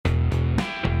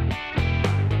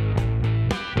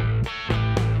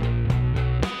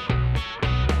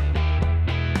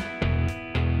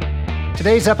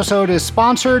Today's episode is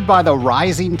sponsored by the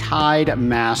Rising Tide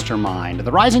Mastermind.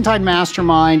 The Rising Tide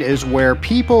Mastermind is where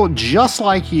people just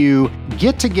like you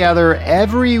get together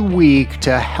every week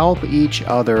to help each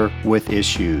other with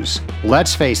issues.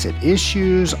 Let's face it,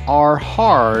 issues are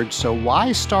hard, so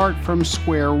why start from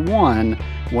square one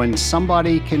when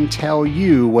somebody can tell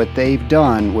you what they've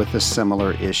done with a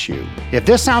similar issue? If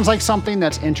this sounds like something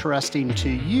that's interesting to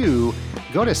you,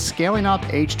 go to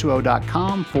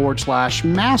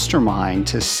scalinguph2o.com/mastermind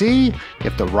to see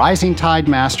if the Rising Tide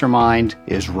Mastermind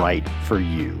is right for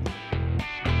you.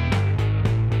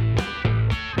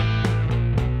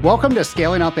 Welcome to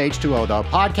Scaling Up H2O, the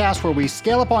podcast where we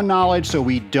scale up on knowledge so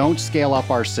we don't scale up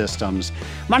our systems.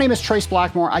 My name is Trace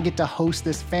Blackmore. I get to host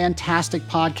this fantastic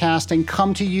podcast and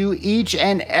come to you each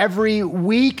and every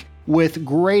week with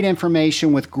great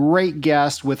information, with great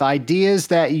guests, with ideas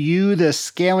that you, the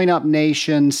Scaling Up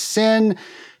Nation, send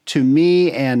to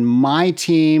me and my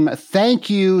team.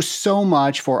 Thank you so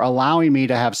much for allowing me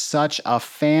to have such a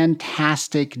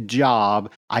fantastic job.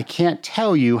 I can't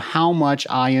tell you how much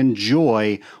I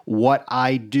enjoy what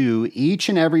I do each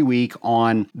and every week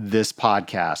on this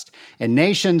podcast. And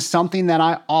Nation, something that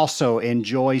I also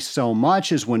enjoy so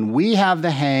much is when we have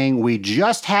the hang. We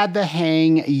just had the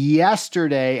hang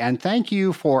yesterday, and thank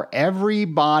you for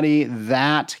everybody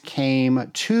that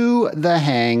came to the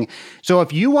hang. So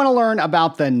if you want to learn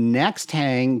about the next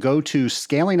hang, go to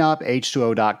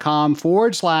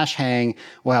scalinguph2o.com/hang.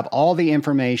 We'll have all the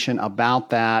information about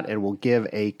that. It will give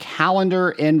a calendar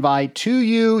invite to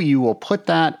you. You will put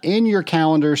that in your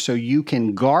calendar so you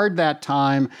can guard that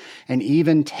time and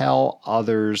even tell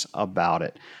others about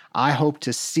it. I hope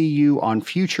to see you on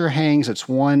future hangs. It's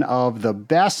one of the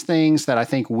best things that I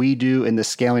think we do in the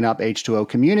Scaling Up H2O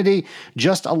community.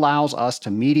 Just allows us to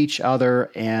meet each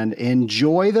other and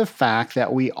enjoy the fact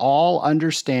that we all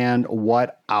understand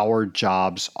what our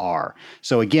jobs are.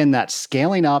 So again, that's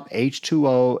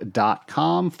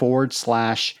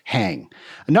scalinguph2o.com/hang.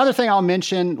 Another thing I'll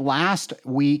mention, last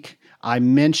week, I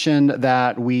mentioned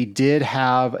that we did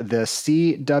have the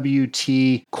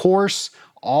CWT course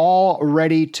all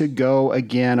ready to go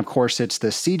again. Of course, it's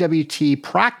the CWT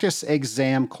practice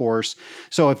exam course.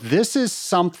 So if this is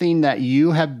something that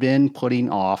you have been putting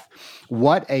off,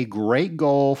 what a great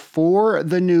goal for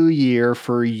the new year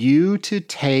for you to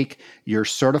take your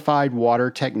Certified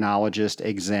Water Technologist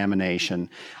examination.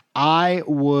 I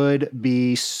would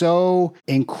be so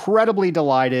incredibly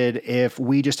delighted if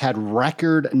we just had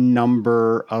record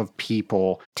number of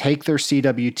people take their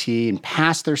CWT and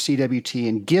pass their CWT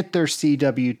and get their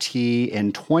CWT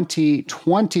in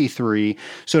 2023.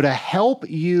 So to help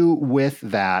you with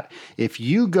that, if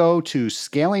you go to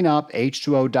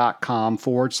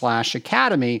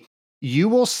scalinguph2o.com/academy, you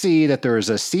will see that there is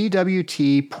a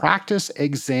CWT practice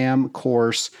exam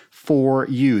course for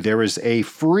you. There is a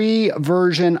free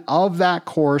version of that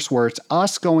course where it's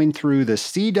us going through the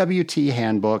CWT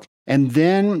handbook, and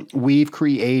then we've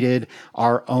created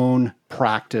our own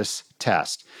practice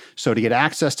test. So to get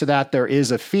access to that, there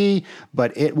is a fee,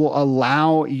 but it will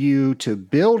allow you to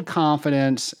build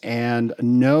confidence and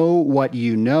know what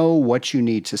you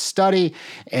need to study,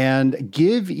 and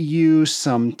give you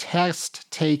some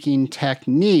test-taking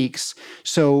techniques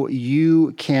so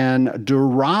you can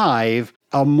derive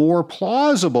a more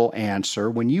plausible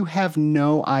answer when you have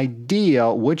no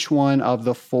idea which one of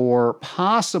the four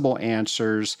possible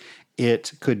answers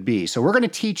it could be. So we're going to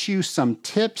teach you some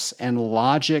tips and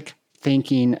logic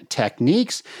thinking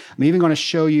techniques. I'm even going to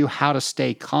show you how to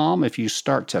stay calm if you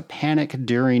start to panic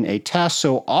during a test.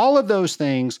 So all of those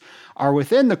things are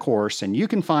within the course, and you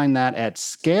can find that at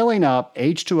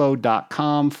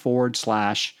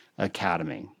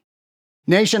scalinguph2o.com/academy.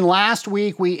 Nation, last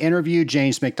week we interviewed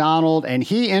James McDonald, and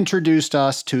he introduced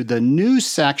us to the new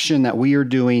section that we are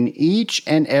doing each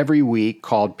and every week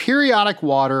called Periodic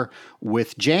Water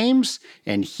with James,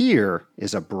 and here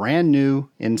is a brand new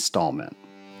installment.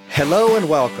 Hello and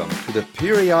welcome to the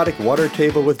Periodic Water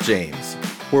Table with James,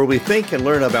 where we think and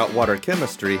learn about water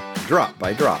chemistry drop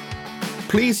by drop.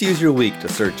 Please use your week to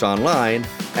search online,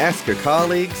 ask your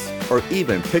colleagues, or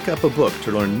even pick up a book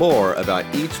to learn more about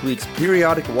each week's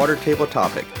periodic water table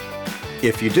topic.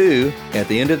 If you do, at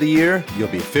the end of the year, you'll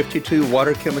be 52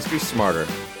 water chemistry smarter.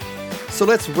 So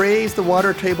let's raise the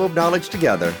water table of knowledge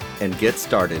together and get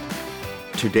started.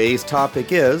 Today's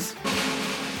topic is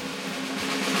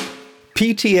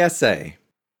PTSA.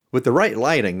 With the right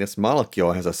lighting, this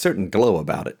molecule has a certain glow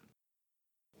about it.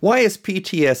 Why is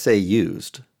PTSA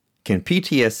used? Can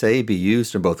PTSA be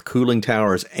used in both cooling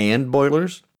towers and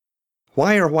boilers?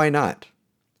 Why or why not?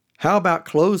 How about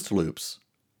closed loops?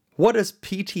 What does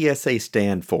PTSA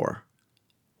stand for?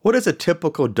 What is a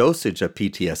typical dosage of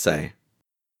PTSA?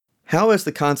 How is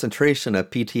the concentration of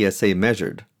PTSA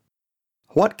measured?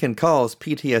 What can cause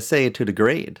PTSA to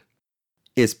degrade?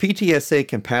 Is PTSA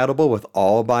compatible with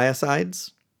all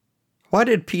biocides? Why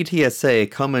did PTSA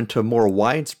come into more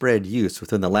widespread use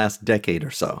within the last decade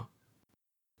or so?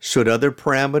 Should other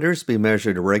parameters be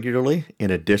measured regularly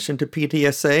in addition to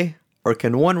PTSA, or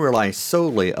can one rely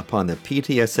solely upon the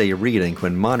PTSA reading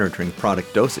when monitoring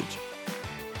product dosage?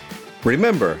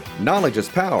 Remember, knowledge is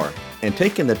power, and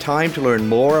taking the time to learn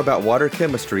more about water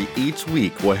chemistry each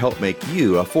week will help make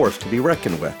you a force to be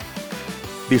reckoned with.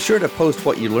 Be sure to post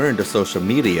what you learned to social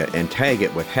media and tag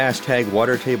it with hashtag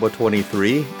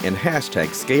WaterTable23 and hashtag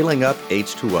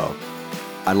ScalingUpH2O.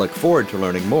 I look forward to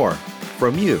learning more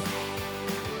from you.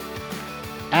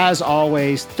 As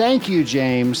always, thank you,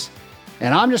 James.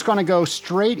 And I'm just going to go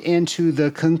straight into the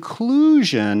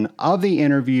conclusion of the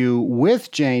interview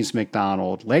with James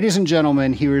McDonald. Ladies and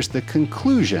gentlemen, here's the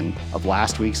conclusion of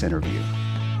last week's interview.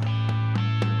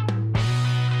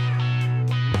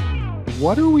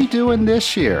 What are we doing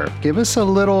this year? Give us a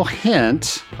little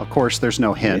hint. Of course, there's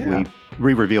no hint. Yeah.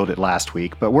 We revealed it last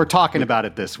week, but we're talking about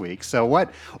it this week. So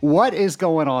what is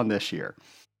going on this year?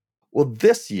 Well,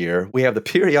 this year we have the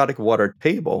periodic water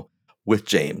table with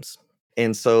James.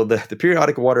 And so the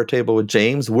periodic water table with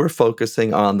James, we're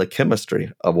focusing on the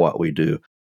chemistry of what we do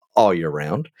all year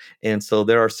round. And so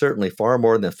there are certainly far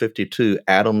more than 52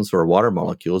 atoms or water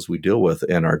molecules we deal with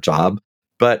in our job.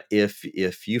 But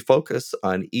if you focus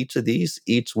on each of these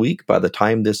each week, by the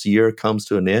time this year comes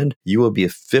to an end, you will be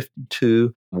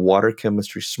 52 water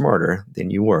chemistry smarter than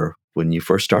you were when you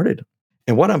first started.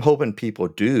 And what I'm hoping people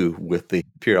do with the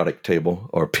periodic table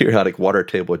or periodic water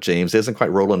table, James, isn't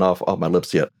quite rolling off my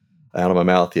lips yet, out of my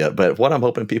mouth yet. But what I'm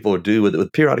hoping people would do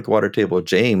with periodic water table,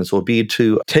 James, will be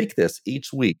to take this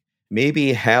each week,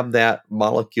 maybe have that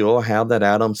molecule, have that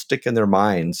atom stick in their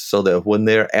minds so that when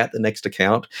they're at the next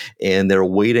account and they're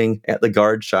waiting at the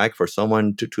guard shack for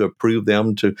someone to approve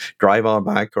them to drive on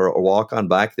back or walk on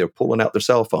back, they're pulling out their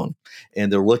cell phone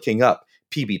and they're looking up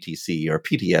PBTC or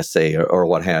PTSA or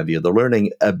what have you. They're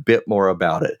learning a bit more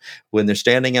about it. When they're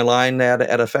standing in line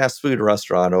at a fast food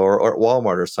restaurant or at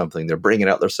Walmart or something, they're bringing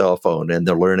out their cell phone and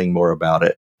they're learning more about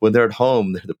it. When they're at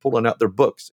home, they're pulling out their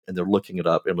books and they're looking it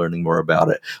up and learning more about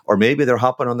it. Or maybe they're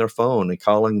hopping on their phone and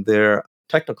calling their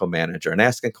technical manager and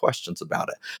asking questions about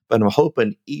it. But I'm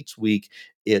hoping each week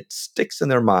it sticks in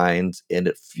their minds and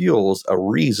it fuels a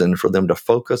reason for them to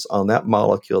focus on that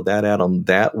molecule, that atom,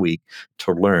 that week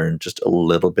to learn just a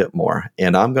little bit more.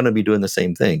 And I'm going to be doing the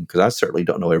same thing because I certainly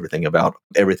don't know everything about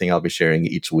everything I'll be sharing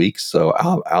each week. So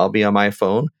I'll be on my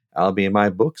phone, I'll be in my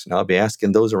books, and I'll be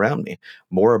asking those around me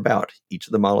more about each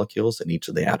of the molecules and each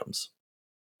of the atoms.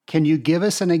 Can you give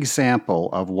us an example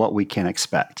of what we can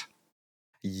expect?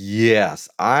 Yes,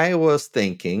 I was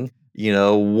thinking,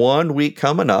 1 week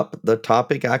coming up, the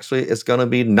topic actually is going to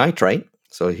be nitrite.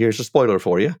 So here's a spoiler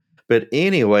for you. But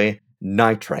anyway,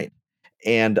 nitrite.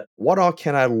 And what all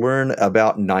can I learn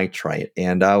about nitrite?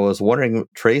 And I was wondering,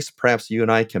 Trace, perhaps you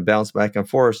and I can bounce back and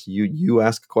forth. You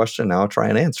ask a question, I'll try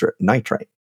and answer it. Nitrite.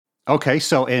 Okay,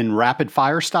 so in rapid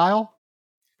fire style?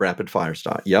 Rapid fire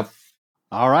style. Yep.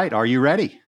 All right, are you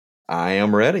ready? I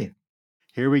am ready.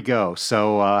 Here we go.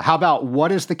 So how about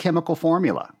what is the chemical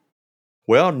formula?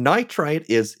 Well, nitrite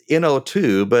is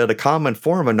NO2, but a common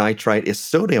form of nitrite is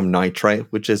sodium nitrite,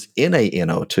 which is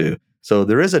NaNO2. So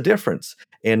there is a difference.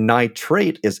 And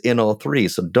nitrate is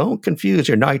NO3. So don't confuse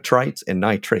your nitrites and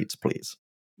nitrates, please.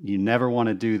 You never want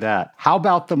to do that. How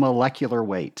about the molecular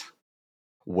weight?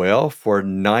 Well, for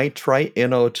nitrite,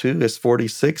 NO2 is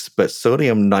 46, but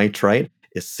sodium nitrite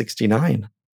is 69.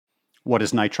 What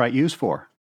is nitrite used for?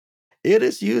 It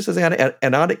is used as an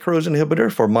anodic corrosion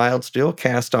inhibitor for mild steel.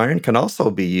 Cast iron can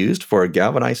also be used for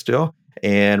galvanized steel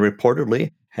and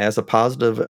reportedly has a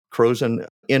positive corrosion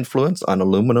influence on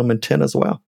aluminum and tin as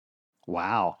well.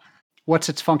 Wow. What's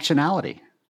its functionality?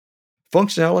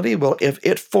 Functionality, well, if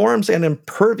it forms an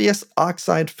impervious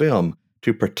oxide film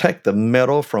to protect the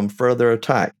metal from further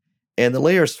attack, and the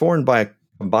layer is formed by a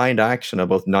combined action of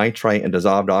both nitrite and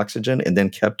dissolved oxygen and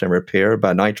then kept in repair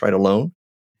by nitrite alone.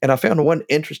 And I found one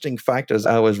interesting fact as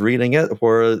I was reading it,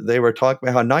 where they were talking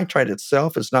about how nitrite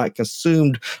itself is not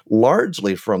consumed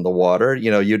largely from the water.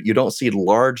 You don't see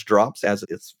large drops as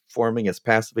it's forming its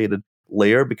passivated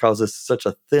layer because it's such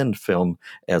a thin film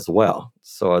as well.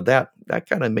 So that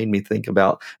kind of made me think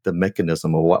about the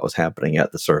mechanism of what was happening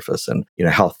at the surface and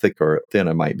how thick or thin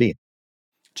it might be.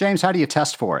 James, how do you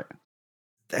test for it?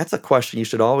 That's a question you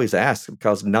should always ask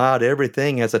because not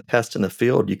everything has a test in the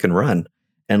field you can run.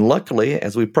 And luckily,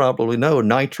 as we probably know,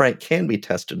 nitrite can be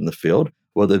tested in the field.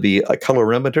 whether it be a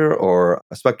colorimeter or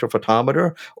a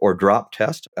spectrophotometer or drop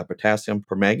test, a potassium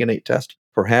permanganate test,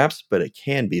 perhaps, but it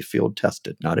can be field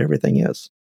tested. Not everything is.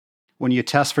 When you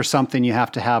test for something, you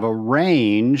have to have a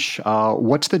range.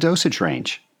 What's the dosage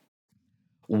range?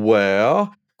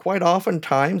 Well, quite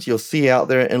oftentimes you'll see out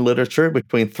there in literature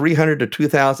between 300 to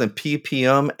 2000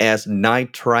 ppm as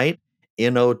nitrite,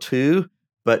 NO2.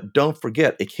 But don't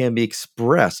forget, it can be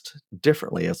expressed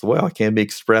differently as well. It can be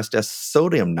expressed as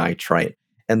sodium nitrite.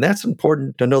 And that's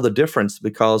important to know the difference,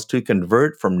 because to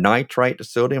convert from nitrite to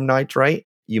sodium nitrite,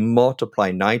 you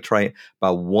multiply nitrite by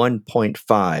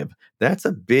 1.5. That's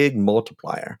a big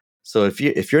multiplier. So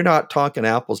if you're not talking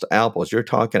apples to apples, you're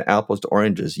talking apples to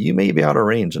oranges, you may be out of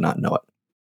range and not know it.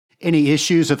 Any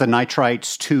issues if the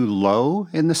nitrite's too low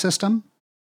in the system?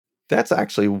 That's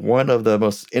actually one of the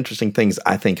most interesting things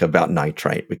I think about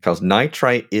nitrite, because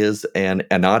nitrite is an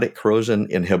anodic corrosion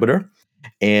inhibitor.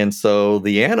 And so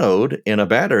the anode in a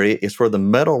battery is where the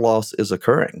metal loss is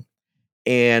occurring.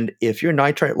 And if your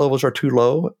nitrite levels are too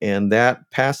low and that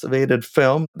passivated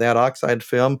film, that oxide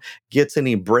film, gets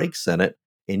any breaks in it,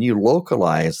 and you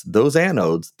localize those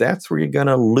anodes, that's where you're going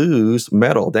to lose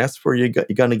metal. That's where you're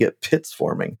going to get pits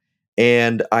forming.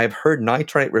 And I've heard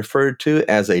nitrite referred to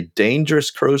as a dangerous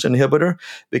corrosion inhibitor,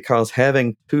 because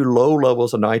having too low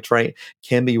levels of nitrite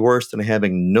can be worse than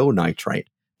having no nitrite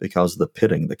because of the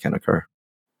pitting that can occur.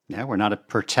 Yeah, we're not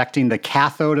protecting the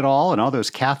cathode at all, and all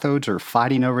those cathodes are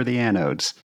fighting over the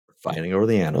anodes. Fighting over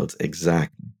the anodes,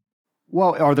 exactly.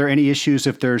 Well, are there any issues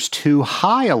if there's too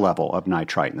high a level of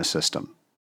nitrite in the system?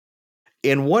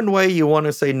 In one way, you want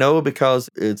to say no, because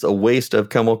it's a waste of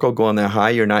chemical going that high.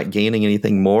 You're not gaining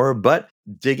anything more. But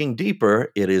digging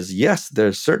deeper, it is, yes,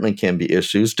 there certainly can be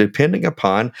issues depending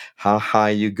upon how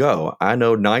high you go. I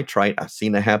know nitrite, I've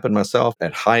seen it happen myself,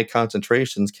 at high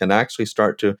concentrations can actually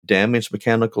start to damage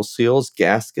mechanical seals,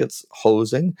 gaskets,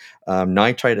 hosing.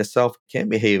 Nitrite itself can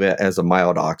behave as a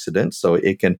mild oxidant, so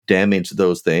it can damage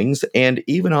those things. And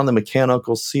even on the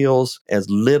mechanical seals, as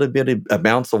little bitty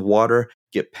amounts of water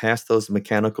get past those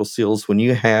mechanical seals, when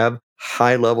you have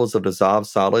high levels of dissolved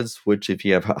solids, which if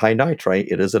you have high nitrite,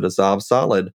 it is a dissolved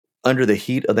solid, under the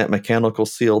heat of that mechanical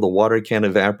seal, the water can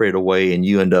evaporate away and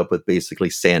you end up with basically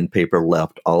sandpaper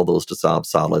left, all those dissolved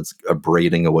solids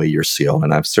abrading away your seal.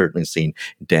 And I've certainly seen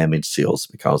damaged seals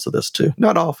because of this too.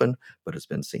 Not often, but it's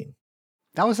been seen.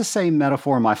 That was the same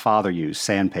metaphor my father used,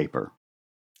 sandpaper.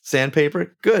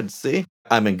 Sandpaper? Good, see?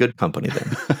 I'm in good company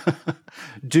then.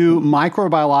 Do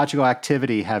microbiological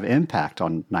activity have impact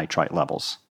on nitrite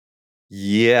levels?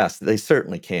 Yes, they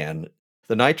certainly can.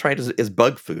 The nitrite is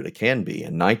bug food. It can be.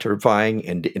 And nitrifying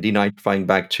and denitrifying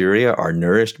bacteria are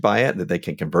nourished by it, that they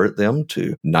can convert them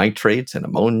to nitrates and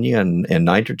ammonia and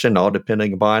nitrogen, all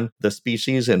depending upon the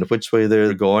species and which way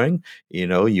they're going. You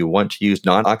know, you want to use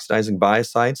non-oxidizing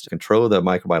biocides to control the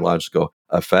microbiological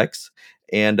effects.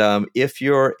 And if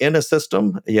you're in a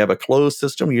system, you have a closed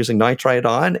system using nitrite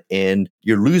on, and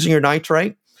you're losing your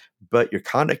nitrite, but your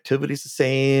conductivity is the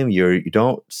same, you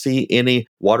don't see any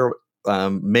water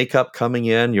makeup coming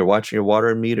in, you're watching your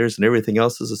water meters and everything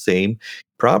else is the same,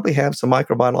 probably have some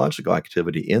microbiological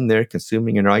activity in there,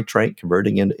 consuming your nitrite,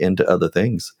 converting into other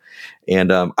things.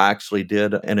 And I actually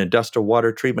did an industrial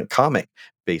water treatment comic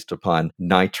based upon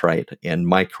nitrite and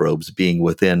microbes being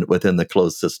within the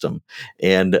closed system.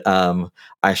 And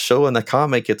I show in the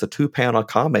comic, it's a 2-panel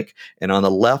comic, and on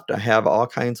the left I have all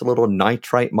kinds of little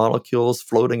nitrite molecules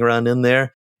floating around in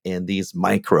there, and these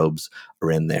microbes are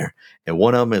in there. And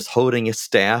one of them is holding his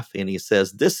staff, and he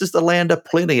says, "This is the land of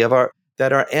plenty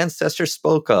that our ancestors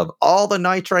spoke of, all the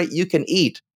nitrite you can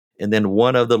eat." And then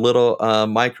one of the little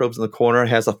microbes in the corner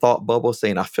has a thought bubble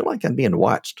saying, "I feel like I'm being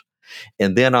watched."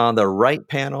 And then on the right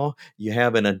panel, you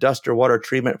have an industrial water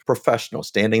treatment professional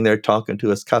standing there talking to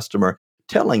his customer,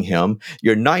 telling him,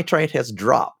 "Your nitrite has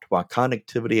dropped while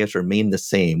conductivity has remained the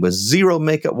same, with zero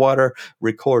makeup water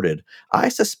recorded. I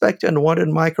suspect unwanted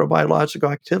microbiological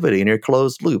activity in your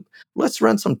closed loop. Let's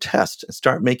run some tests and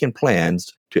start making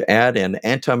plans to add an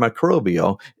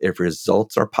antimicrobial if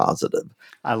results are positive."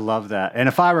 I love that. And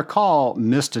if I recall,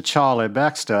 Mr. Charlie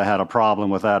Baxter had a problem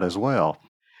with that as well.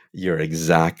 You're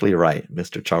exactly right.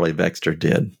 Mr. Charlie Baxter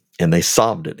did, and they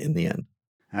solved it in the end.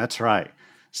 That's right.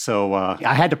 So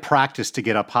I had to practice to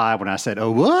get up high when I said,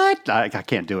 "Oh, what?" I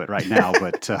can't do it right now,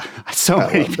 but so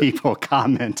many people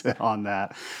commented on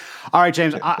that. All right,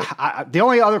 James, the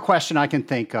only other question I can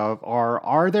think of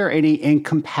are there any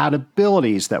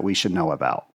incompatibilities that we should know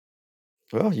about?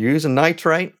 Well, you're using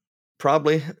nitrite,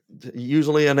 probably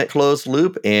usually in a closed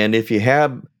loop. And if you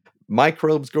have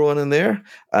microbes growing in there.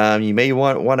 You may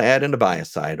want to add in a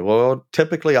biocide. Well,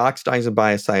 typically oxidizing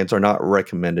biocides are not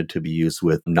recommended to be used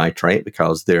with nitrite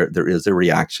because there is a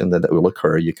reaction that will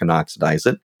occur. You can oxidize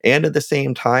it. And at the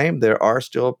same time, there are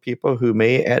still people who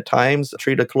may at times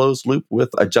treat a closed loop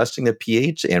with adjusting the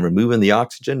pH and removing the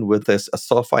oxygen with a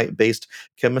sulfite-based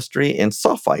chemistry. And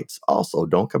sulfites also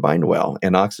don't combine well.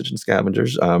 And oxygen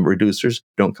scavengers, reducers,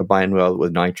 don't combine well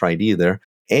with nitrite either.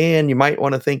 And you might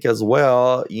want to think as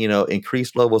well,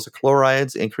 increased levels of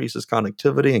chlorides increases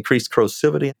conductivity, increased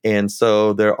corrosivity. And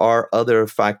so there are other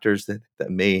factors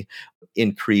that may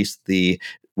increase the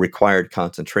required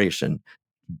concentration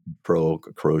pro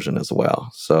corrosion as well.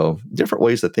 So different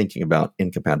ways of thinking about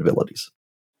incompatibilities.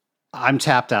 I'm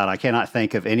tapped out. I cannot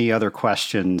think of any other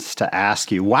questions to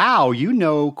ask you. Wow, you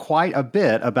know quite a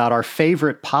bit about our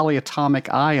favorite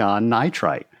polyatomic ion,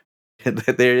 nitrite.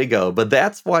 There you go. But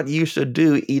that's what you should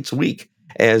do each week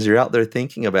as you're out there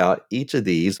thinking about each of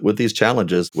these with these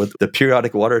challenges with the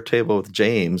periodic water table with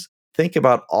James. Think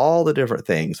about all the different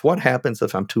things. What happens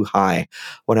if I'm too high?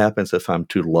 What happens if I'm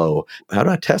too low? How do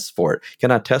I test for it?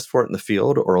 Can I test for it in the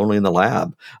field or only in the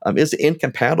lab? Is it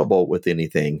incompatible with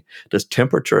anything? Does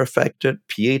temperature affect it?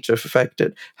 pH affect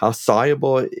it? How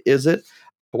soluble is it?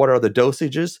 What are the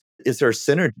dosages? Is there a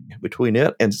synergy between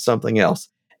it and something else?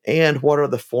 And what are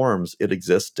the forms it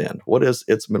exists in? What is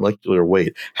its molecular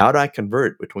weight? How do I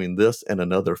convert between this and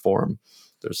another form?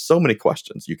 There's so many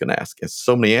questions you can ask and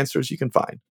so many answers you can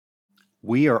find.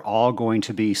 We are all going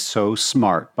to be so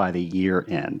smart by the year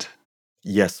end.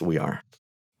 Yes, we are.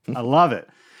 I love it.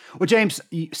 Well, James,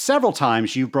 several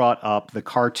times you brought up the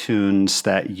cartoons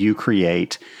that you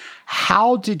create.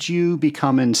 How did you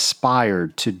become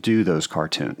inspired to do those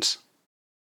cartoons?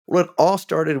 Well, it all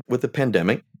started with the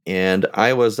pandemic, and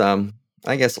I was,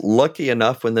 I guess, lucky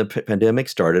enough when the pandemic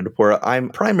started where I'm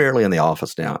primarily in the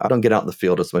office now. I don't get out in the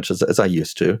field as much as I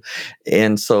used to.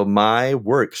 And so my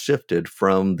work shifted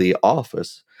from the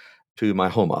office to my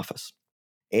home office.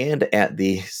 And at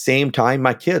the same time,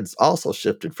 my kids also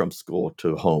shifted from school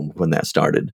to home when that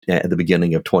started at the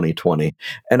beginning of 2020.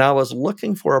 And I was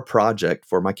looking for a project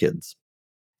for my kids.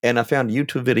 And I found a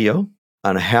YouTube video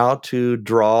on how to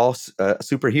draw a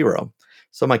superhero.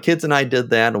 So my kids and I did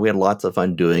that, and we had lots of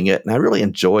fun doing it. And I really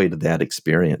enjoyed that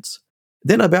experience.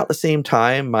 Then about the same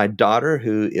time, my daughter,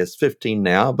 who is 15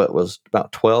 now, but was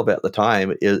about 12 at the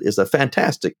time, is a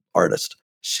fantastic artist.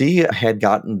 She had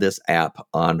gotten this app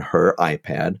on her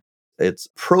iPad. It's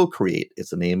Procreate. It's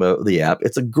the name of the app.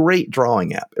 It's a great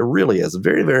drawing app. It really is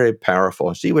very, very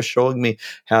powerful. She was showing me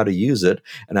how to use it.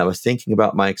 And I was thinking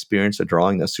about my experience of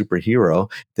drawing a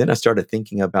superhero. Then I started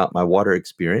thinking about my water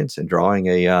experience and drawing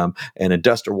an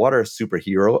industrial water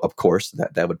superhero. Of course,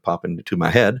 that would pop into my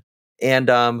head.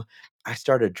 And I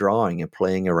started drawing and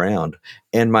playing around.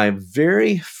 And my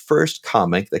very first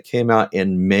comic that came out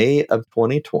in May of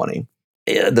 2020,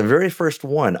 the very first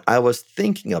one, I was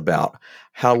thinking about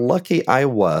how lucky I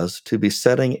was to be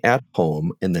sitting at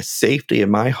home in the safety of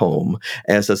my home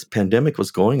as this pandemic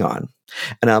was going on.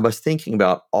 And I was thinking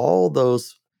about all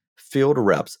those field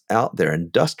reps out there,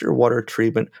 industrial water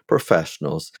treatment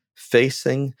professionals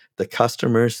facing the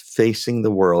customers, facing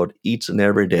the world each and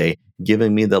every day,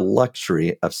 giving me the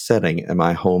luxury of sitting in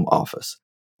my home office.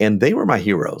 And they were my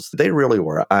heroes. They really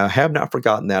were. I have not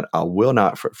forgotten that. I will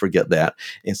not forget that.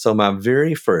 And so my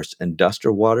very first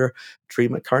industrial water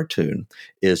treatment cartoon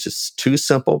is just two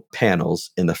simple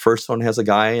panels. And the first one has a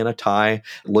guy in a tie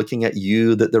looking at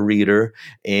you, the reader,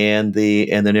 and the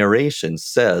narration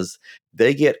says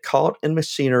they get caught in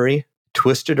machinery,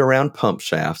 twisted around pump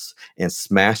shafts, and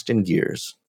smashed in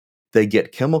gears. They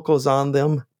get chemicals on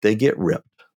them. They get ripped.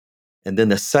 And then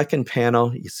the second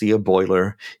panel, you see a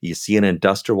boiler, you see an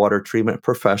industrial water treatment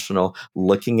professional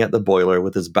looking at the boiler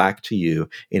with his back to you,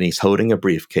 and he's holding a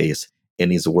briefcase,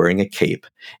 and he's wearing a cape,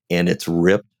 and it's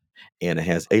ripped, and it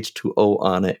has H2O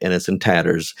on it, and it's in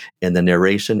tatters, and the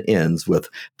narration ends with,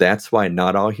 "That's why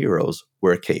not all heroes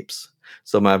wear capes."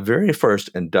 So my very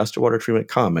first industrial water treatment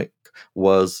comic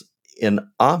was in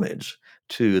homage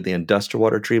to the industrial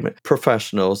water treatment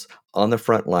professionals on the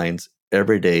front lines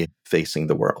every day facing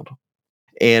the world.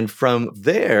 And from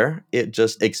there, it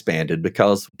just expanded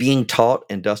because being taught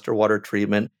industrial water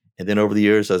treatment, and then over the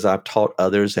years, as I've taught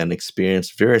others and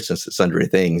experienced various and sundry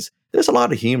things, there's a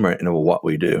lot of humor in what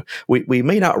we do. We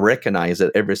may not recognize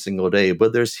it every single day,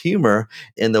 but there's humor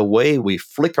in the way we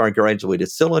flick our graduated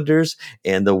cylinders,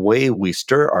 and the way we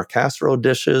stir our casserole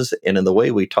dishes, and in the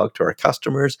way we talk to our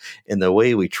customers, and the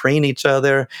way we train each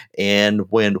other. And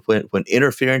when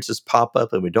interferences pop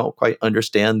up and we don't quite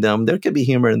understand them, there can be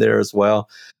humor in there as well.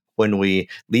 when we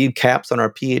leave caps on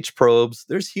our pH probes,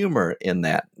 there's humor in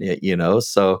that,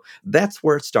 So that's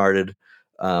where it started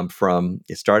from.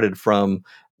 It started from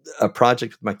a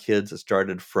project with my kids. It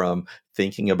started from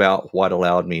thinking about what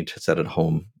allowed me to sit at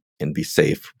home and be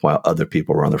safe while other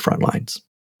people were on the front lines.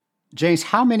 James,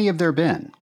 how many have there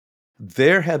been?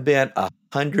 There have been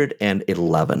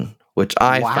 111, which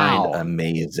I find Wow.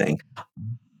 amazing.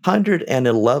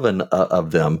 111 of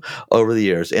them over the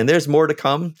years. And there's more to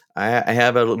come. I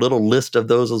have a little list of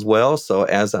those as well. So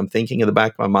as I'm thinking in the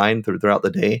back of my mind throughout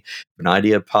the day, if an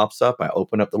idea pops up, I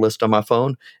open up the list on my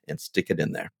phone and stick it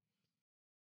in there.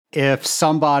 If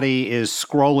somebody is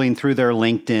scrolling through their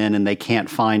LinkedIn and they can't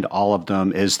find all of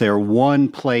them, is there one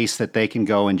place that they can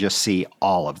go and just see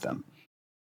all of them?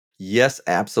 Yes,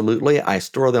 absolutely. I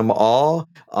store them all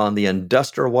on the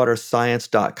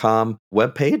industrialwaterscience.com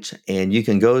webpage, and you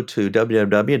can go to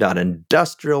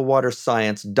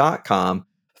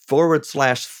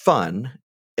www.industrialwaterscience.com/fun,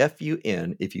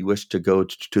 FUN, if you wish to go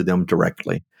to them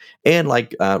directly. And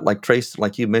like Trace,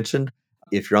 like you mentioned,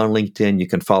 if you're on LinkedIn, you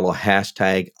can follow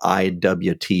hashtag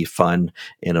IWTFun,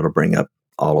 and it'll bring up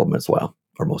all of them as well,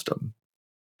 or most of them.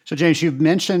 So, James, you've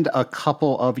mentioned a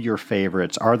couple of your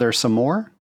favorites. Are there some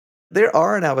more? There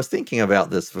are, and I was thinking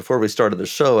about this before we started the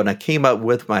show, and I came up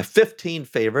with my 15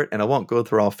 favorite, and I won't go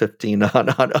through all 15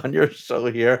 on your show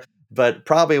here, but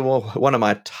probably one of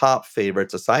my top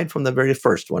favorites, aside from the very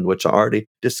first one, which I already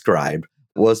described,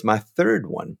 was my third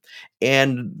one.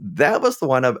 And that was the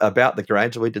one about the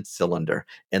graduated cylinder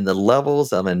and the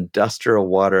levels of industrial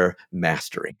water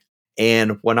mastery.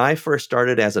 And when I first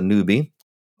started as a newbie,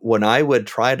 when I would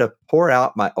try to pour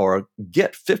out or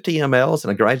get 50 mLs in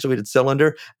a graduated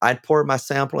cylinder, I'd pour my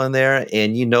sample in there,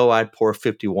 and I'd pour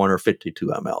 51 or 52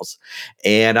 mLs.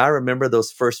 And I remember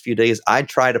those first few days, I'd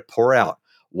try to pour out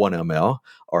 1 ml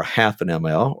or half an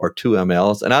ml or 2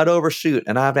 mLs, and I'd overshoot,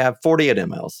 and I'd have 48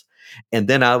 mLs. And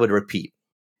then I would repeat.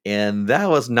 And that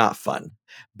was not fun.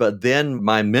 But then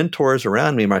my mentors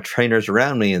around me, my trainers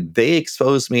around me, and they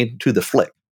exposed me to the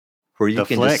flick, where you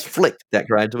can just flick that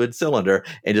graduated cylinder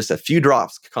and just a few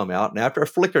drops come out. And after a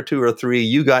flick or 2 or 3,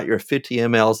 you got your 50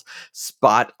 mLs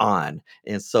spot on.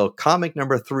 And so comic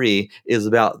number 3 is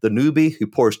about the newbie who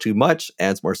pours too much,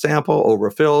 adds more sample,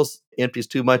 overfills, empties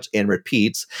too much, and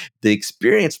repeats. The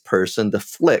experienced person, the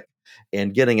flick,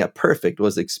 and getting it perfect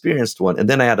was the experienced one. And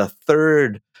then I had a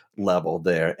third level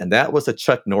there, and that was a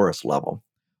Chuck Norris level,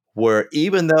 where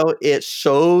even though it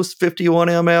shows 51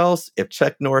 mLs, if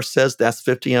Chuck Norris says that's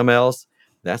 50 mLs,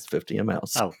 that's 50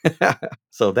 mLs. Oh.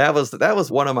 So that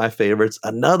was one of my favorites.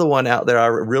 Another one out there I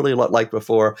really liked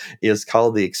before is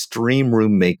called the Extreme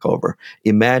Room Makeover.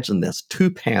 Imagine this,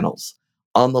 2 panels.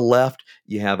 On the left,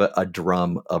 you have a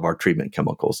drum of our treatment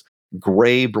chemicals.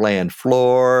 Gray bland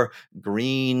floor,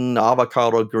 green,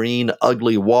 avocado green,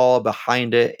 ugly wall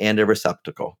behind it, and a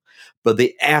receptacle. But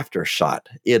the after shot,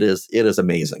 it is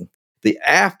amazing. The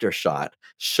after shot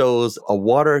shows a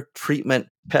water treatment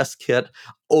pest kit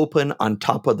open on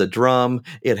top of the drum.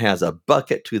 It has a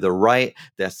bucket to the right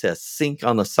that says sink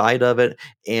on the side of it.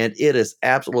 And it is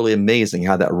absolutely amazing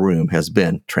how that room has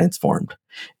been transformed.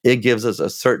 It gives us a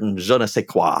certain je ne sais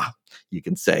quoi, you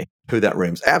can say, to that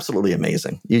room's absolutely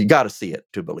amazing. You got to see it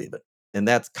to believe it. And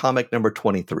that's comic number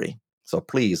 23. So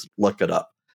please look it up.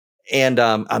 And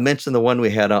I mentioned the one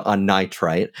we had on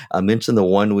nitrite. I mentioned the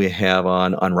one we have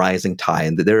on rising tide,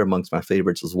 and they're amongst my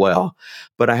favorites as well.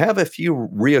 But I have a few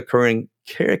reoccurring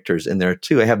characters in there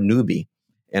too. I have Newbie,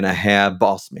 and I have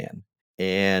Boss Man.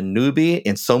 And Newbie,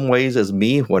 in some ways, is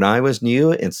me when I was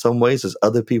new. In some ways, is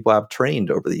other people I've trained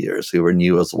over the years who were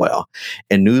new as well.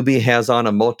 And Newbie has on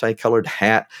a multicolored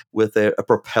hat with a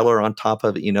propeller on top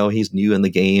of it. He's new in the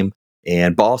game.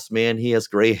 And Boss Man, he has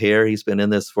gray hair. He's been in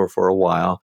this for a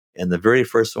while. And the very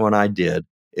first one I did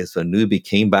is a newbie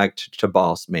came back to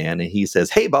Boss Man, and he says,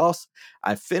 "Hey, boss,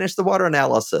 I finished the water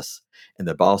analysis." And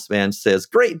the Boss Man says,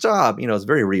 "Great job." It's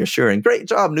very reassuring. "Great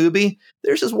job, newbie.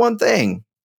 There's just one thing.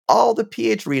 All the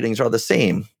pH readings are the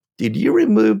same. Did you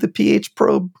remove the pH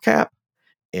probe cap?"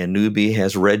 And newbie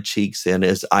has red cheeks and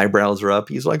his eyebrows are up.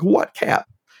 He's like, "What cap?"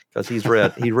 Because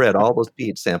he read all those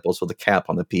pH samples with a cap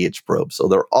on the pH probe. So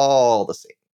they're all the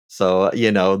same. So,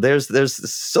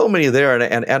 there's so many there.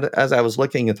 And as I was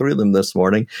looking through them this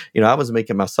morning, I was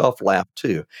making myself laugh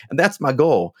too. And that's my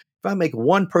goal. If I make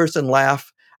one person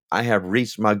laugh, I have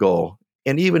reached my goal.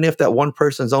 And even if that one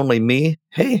person's only me,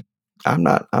 hey, I'm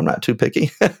not too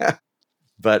picky.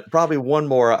 But probably one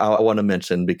more I want to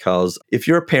mention, because if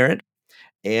you're a parent,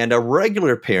 and a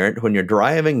regular parent, when you're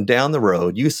driving down the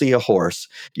road, you see a horse,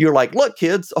 you're like, "Look,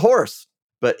 kids, a horse."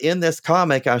 But in this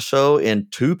comic, I show in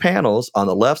 2 panels on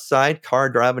the left side, car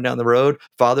driving down the road,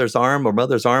 father's arm or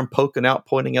mother's arm poking out,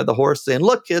 pointing at the horse, saying,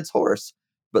 "Look, kids, horse."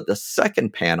 But the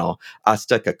second panel, I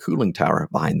stuck a cooling tower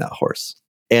behind that horse.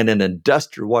 And an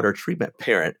industrial water treatment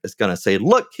parent is going to say,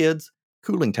 "Look, kids,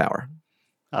 cooling tower."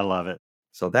 I love it.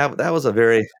 So that was a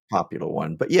very popular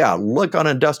one. But yeah, look on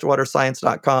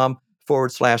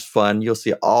industrialwaterscience.com/fun. You'll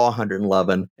see all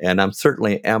 111. And I'm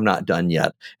certainly am not done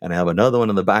yet. And I have another one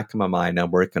in the back of my mind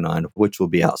I'm working on, which will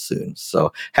be out soon.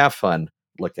 So have fun.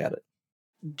 Look at it.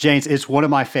 James, it's one of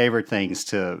my favorite things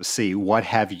to see. What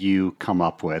have you come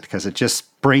up with? Because it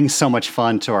just brings so much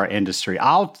fun to our industry.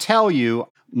 I'll tell you,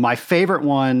 my favorite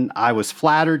one, I was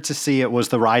flattered to see it, was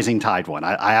the Rising Tide one.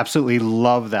 I absolutely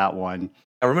love that one.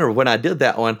 I remember when I did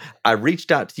that one, I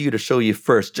reached out to you to show you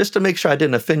first, just to make sure I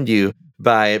didn't offend you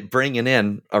by bringing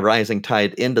in a rising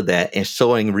tide into that and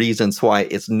showing reasons why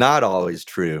it's not always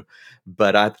true.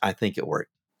 But I think it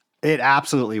worked. It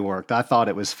absolutely worked. I thought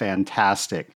it was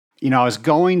fantastic. I was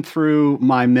going through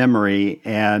my memory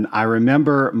and I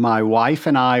remember my wife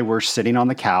and I were sitting on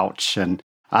the couch and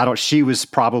she was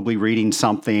probably reading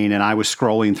something and I was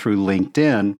scrolling through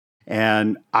LinkedIn.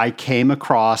 And I came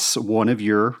across one of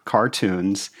your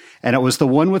cartoons, and it was the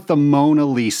one with the Mona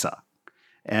Lisa.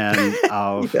 And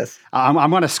yes.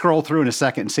 I'm going to scroll through in a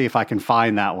second and see if I can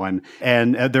find that one.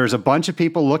 And there's a bunch of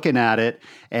people looking at it.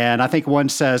 And I think one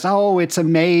says, "Oh, it's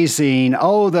amazing.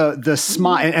 Oh, the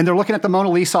smile." And they're looking at the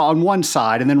Mona Lisa on one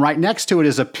side. And then right next to it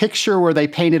is a picture where they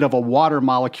painted of a water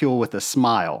molecule with a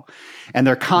smile. And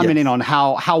they're commenting on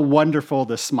how wonderful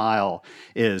the smile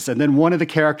is. And then one of the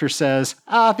characters says,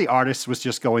 the artist was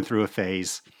just going through a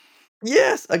phase.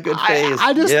 Yes, a good phase.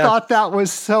 I just thought that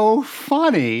was so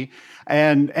funny.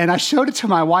 And I showed it to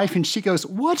my wife and she goes,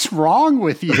 "What's wrong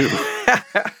with you?"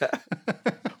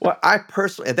 Well, I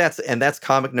personally, that's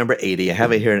comic number 80. I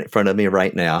have it here in front of me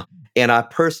right now. And I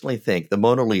personally think the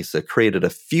Mona Lisa, created a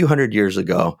few hundred years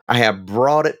ago, I have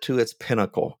brought it to its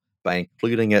pinnacle by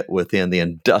including it within the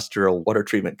industrial water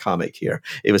treatment comic here.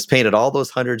 It was painted all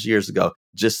those hundreds of years ago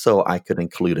just so I could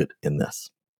include it in this.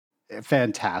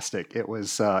 Fantastic. It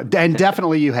was, and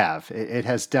definitely you have. It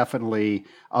has definitely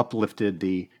uplifted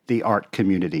the art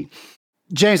community.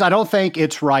 James, I don't think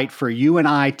it's right for you and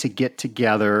I to get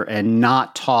together and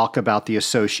not talk about the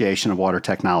Association of Water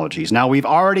Technologies. Now, we've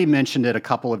already mentioned it a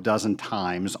couple of dozen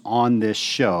times on this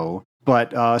show,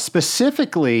 but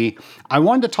specifically, I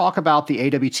wanted to talk about the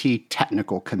AWT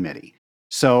Technical Committee.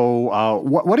 So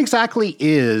what exactly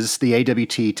is the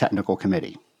AWT Technical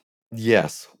Committee?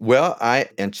 Yes. Well, I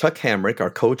and Chuck Hamrick are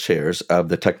co-chairs of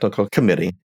the technical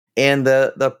committee. And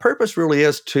the purpose really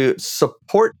is to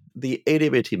support the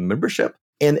AWT membership.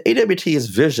 And AWT's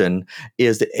vision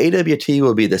is that AWT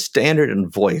will be the standard and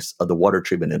voice of the water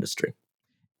treatment industry,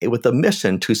 with a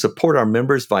mission to support our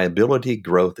members' viability,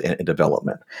 growth, and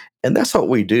development. And that's what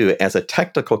we do as a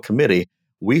technical committee.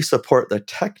 We support the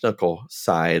technical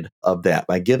side of that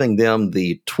by giving them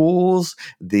the tools,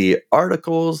 the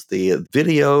articles, the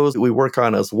videos we work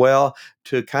on as well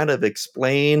to kind of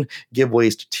explain, give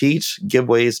ways to teach, give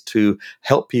ways to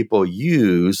help people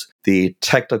use the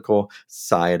technical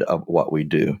side of what we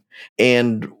do.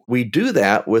 And we do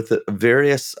that with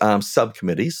various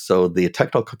subcommittees. So the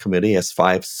technical committee has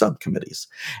 5 subcommittees,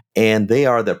 and they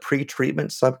are the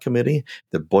pre-treatment subcommittee,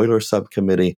 the boiler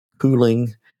subcommittee,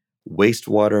 cooling,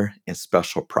 wastewater, and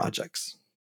special projects.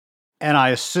 And I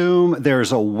assume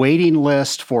there's a waiting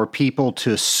list for people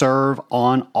to serve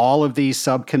on all of these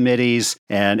subcommittees,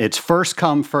 and it's first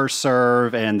come, first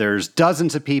serve, and there's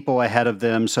dozens of people ahead of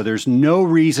them, so there's no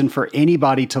reason for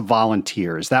anybody to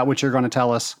volunteer. Is that what you're going to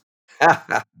tell us?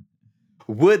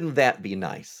 Wouldn't that be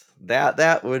nice?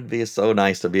 That would be so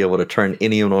nice to be able to turn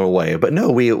anyone away. But no,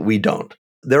 we don't.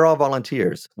 They're all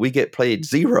volunteers. We get paid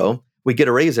zero. We get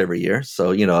a raise every year. So,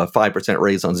 a 5%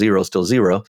 raise on zero is still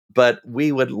zero. But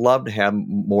we would love to have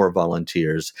more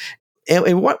volunteers. And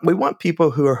we want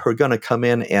people who are going to come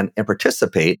in and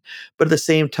participate. But at the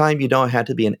same time, you don't have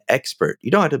to be an expert. You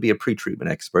don't have to be a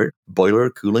pre-treatment expert, boiler,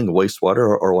 cooling,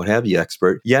 wastewater, or what have you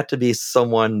expert. You have to be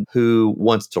someone who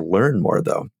wants to learn more,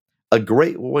 though. A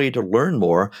great way to learn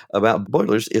more about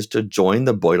boilers is to join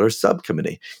the boiler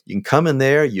subcommittee. You can come in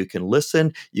there, you can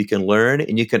listen, you can learn,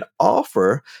 and you can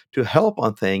offer to help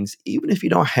on things, even if you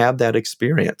don't have that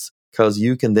experience, because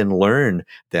you can then learn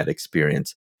that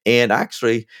experience. And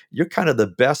actually, you're kind of the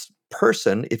best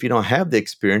person, if you don't have the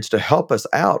experience, to help us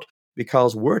out,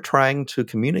 because we're trying to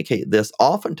communicate this.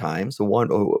 Oftentimes, one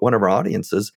of our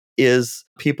audiences is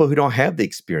people who don't have the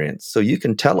experience. So you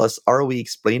can tell us, are we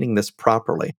explaining this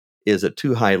properly? Is it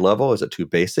too high level? Is it too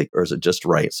basic? Or is it just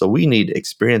right? So we need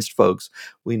experienced folks.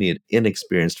 We need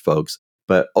inexperienced folks.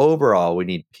 But overall, we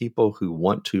need people who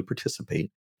want to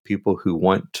participate, people who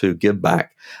want to give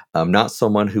back, not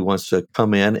someone who wants to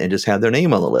come in and just have their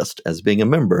name on the list as being a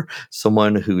member,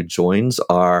 someone who joins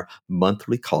our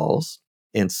monthly calls,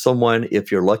 and someone,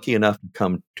 if you're lucky enough to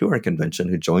come to our convention,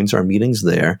 who joins our meetings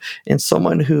there, and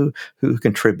someone who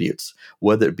contributes,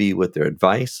 whether it be with their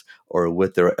advice or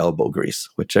with their elbow grease,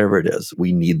 whichever it is.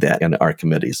 We need that in our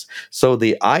committees. So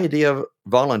the idea of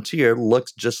volunteer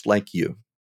looks just like you,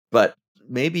 but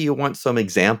maybe you want some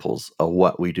examples of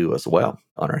what we do as well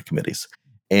on our committees.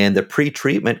 And the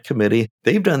pre-treatment committee,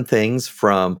 they've done things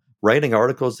from writing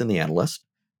articles in the Analyst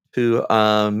to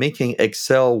making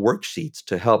Excel worksheets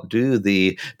to help do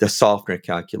the softener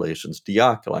calculations,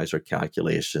 dealkalizer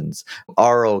calculations,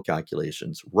 RO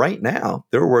calculations. Right now,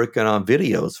 they're working on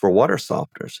videos for water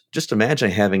softeners. Just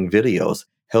imagine having videos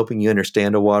helping you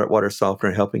understand a water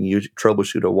softener, helping you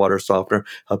troubleshoot a water softener,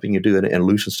 helping you do an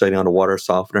elution study on a water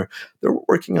softener. They're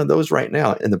working on those right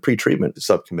now in the pre-treatment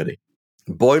subcommittee.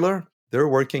 Boiler, they're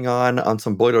working on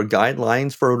some boiler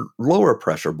guidelines for lower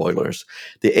pressure boilers.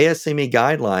 The ASME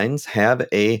guidelines have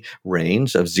a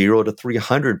range of 0 to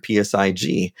 300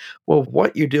 PSIG. Well,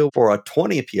 what you do for a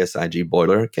 20 PSIG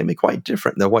boiler can be quite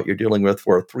different than what you're dealing with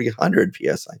for a 300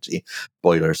 PSIG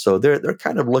boiler. So they're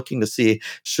kind of looking to see,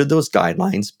 should those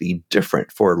guidelines be different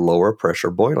for lower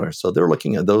pressure boilers? So they're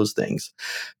looking at those things.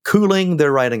 Cooling,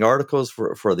 they're writing articles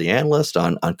for the Analyst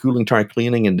on cooling tower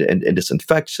cleaning and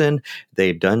disinfection.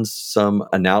 They've done some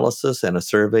analysis and a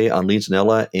survey on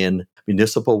Legionella in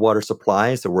municipal water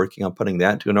supplies. They're working on putting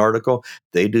that into an article.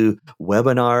 They do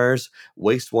webinars.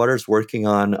 Wastewater's working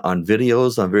on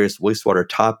videos on various wastewater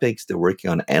topics. They're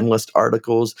working on Analyst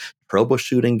articles,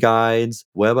 troubleshooting guides,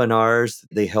 webinars.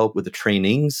 They help with the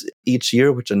trainings each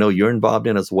year, which I know you're involved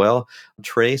in as well,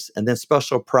 Trace. And then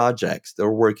special projects.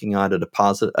 They're working on a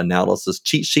deposit analysis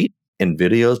cheat sheet and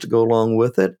videos to go along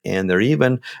with it. And they're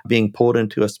even being pulled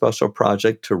into a special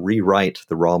project to rewrite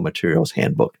the raw materials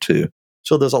handbook too.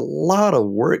 So there's a lot of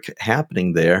work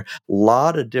happening there, a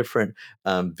lot of different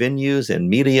venues and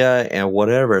media and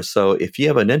whatever. So if you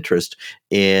have an interest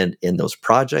in those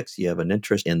projects, you have an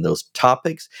interest in those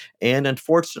topics, and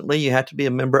unfortunately, you have to be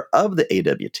a member of the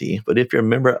AWT. But if you're a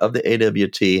member of the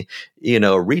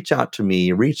AWT, reach out to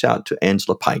me, reach out to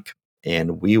Angela Pike,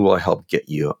 and we will help get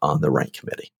you on the right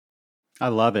committee. I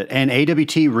love it. And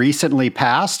AWT recently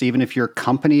passed, even if your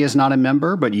company is not a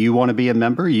member, but you want to be a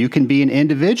member, you can be an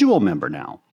individual member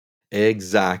now.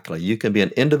 Exactly. You can be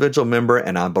an individual member,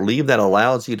 and I believe that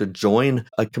allows you to join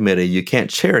a committee. You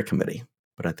can't chair a committee,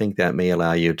 but I think that may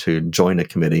allow you to join a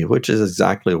committee, which is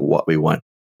exactly what we want.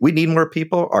 We need more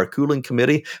people. Our cooling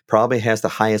committee probably has the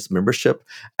highest membership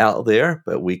out there,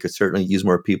 but we could certainly use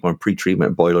more people in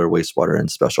pre-treatment, boiler, wastewater, and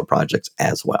special projects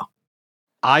as well.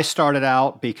 I started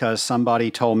out because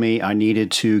somebody told me I needed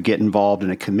to get involved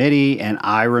in a committee, and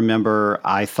I remember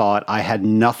I thought I had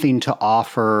nothing to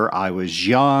offer. I was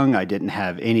young. I didn't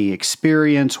have any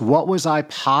experience. What was I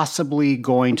possibly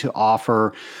going to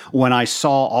offer when I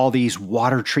saw all these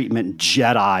water treatment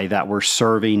Jedi that were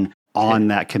serving on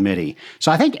that committee?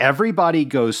 So I think everybody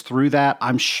goes through that.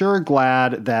 I'm sure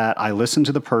glad that I listened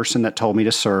to the person that told me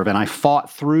to serve, and I fought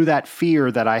through that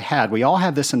fear that I had. We all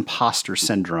have this imposter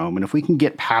syndrome, and if we can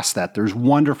get past that, there's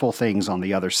wonderful things on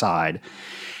the other side.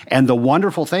 And the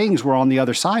wonderful things were on the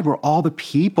other side were all the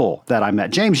people that I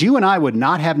met. James, you and I would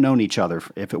not have known each other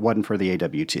if it wasn't for the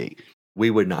AWT. We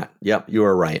would not. Yep, you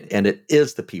are right. And it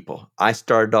is the people. I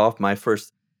started off, my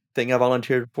first thing I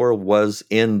volunteered for was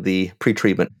in the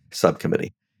pre-treatment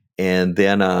subcommittee. And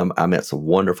then I met some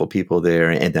wonderful people there.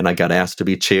 And then I got asked to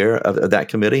be chair of that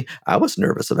committee. I was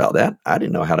nervous about that. I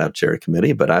didn't know how to chair a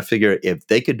committee, but I figured if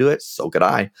they could do it, so could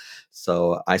I.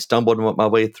 So I stumbled my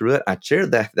way through it. I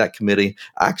chaired that committee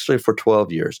actually for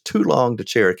 12 years. Too long to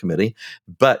chair a committee,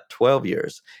 but 12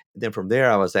 years. And then from there,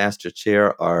 I was asked to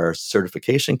chair our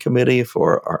certification committee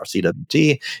for our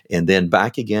CWT, and then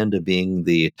back again to being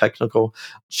the technical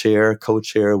chair,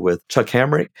 co-chair with Chuck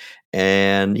Hamrick.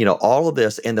 And, all of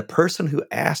this. And the person who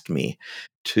asked me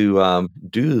to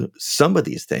do some of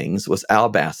these things was Al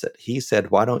Bassett. He said,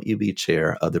 why don't you be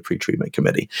chair of the pre-treatment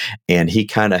committee? And he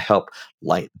kind of helped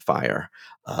light the fire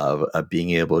of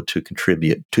being able to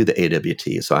contribute to the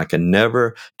AWT. So I can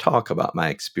never talk about my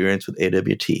experience with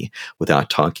AWT without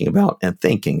talking about and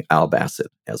thanking Al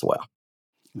Bassett as well.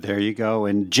 There you go.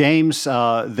 And James,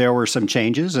 there were some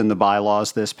changes in the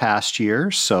bylaws this past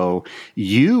year, so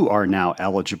you are now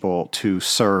eligible to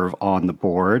serve on the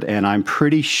board, and I'm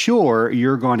pretty sure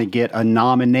you're going to get a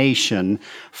nomination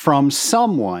from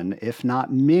someone, if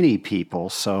not many people.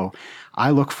 So I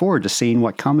look forward to seeing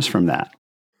what comes from that.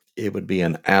 It would be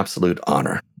an absolute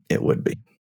honor. It would be.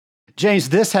 James,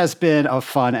 this has been a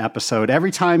fun episode.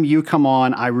 Every time you come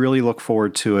on, I really look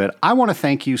forward to it. I want to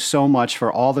thank you so much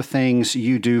for all the things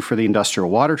you do for the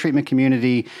industrial water treatment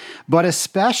community, but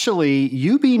especially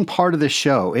you being part of the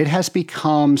show. It has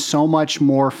become so much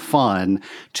more fun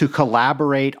to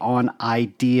collaborate on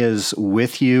ideas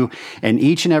with you. And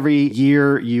each and every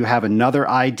year, you have another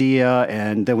idea,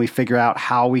 and then we figure out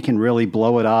how we can really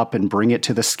blow it up and bring it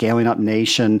to the Scaling Up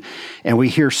Nation. And we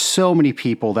hear so many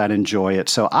people that enjoy it.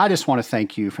 So I just want to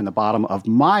thank you from the bottom of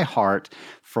my heart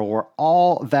for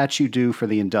all that you do for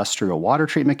the industrial water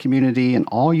treatment community and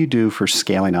all you do for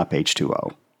scaling up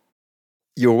H2O.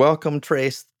 You're welcome,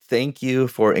 Trace. Thank you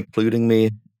for including me,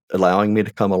 allowing me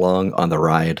to come along on the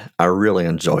ride. I really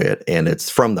enjoy it, and it's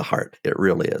from the heart. It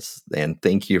really is. And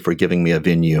thank you for giving me a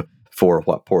venue for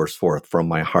what pours forth from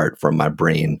my heart, from my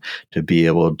brain, to be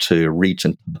able to reach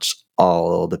and touch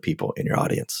all the people in your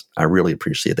audience. I really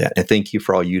appreciate that. And thank you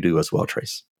for all you do as well,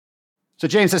 Trace. So,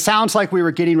 James, it sounds like we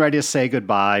were getting ready to say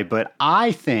goodbye, but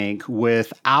I think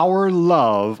with our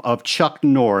love of Chuck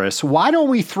Norris, why don't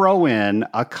we throw in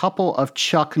a couple of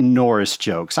Chuck Norris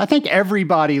jokes? I think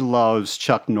everybody loves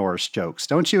Chuck Norris jokes.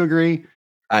 Don't you agree?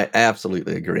 I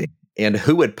absolutely agree. And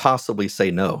who would possibly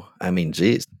say no? I mean,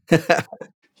 geez.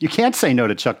 You can't say no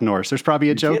to Chuck Norris. There's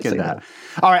probably a joke in that. No.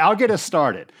 All right, I'll get us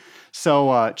started.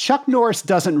 So Chuck Norris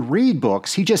doesn't read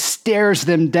books. He just stares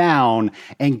them down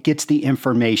and gets the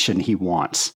information he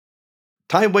wants.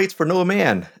 Time waits for no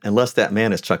man, unless that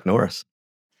man is Chuck Norris.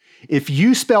 If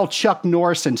you spell Chuck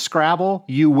Norris in Scrabble,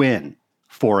 you win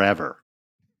forever.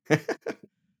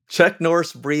 Chuck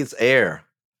Norris breathes air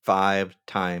 5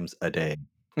 times a day.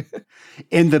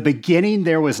 In the beginning,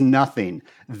 there was nothing.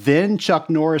 Then Chuck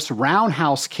Norris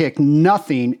roundhouse kicked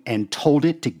nothing and told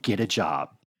it to get a job.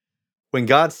 When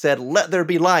God said, "Let there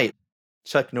be light,"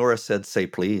 Chuck Norris said, "Say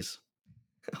please."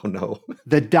 Oh, no.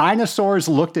 The dinosaurs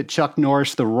looked at Chuck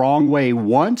Norris the wrong way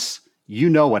once. You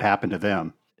know what happened to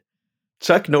them.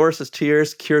 Chuck Norris's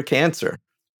tears cure cancer.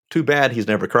 Too bad he's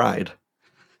never cried.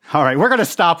 All right, we're going to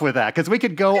stop with that because we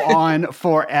could go on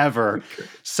forever. Okay.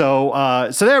 So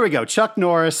there we go. Chuck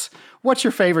Norris. What's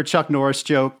your favorite Chuck Norris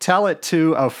joke? Tell it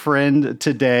to a friend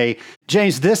today.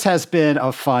 James, this has been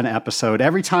a fun episode.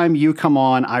 Every time you come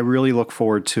on, I really look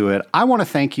forward to it. I want to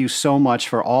thank you so much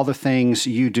for all the things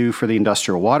you do for the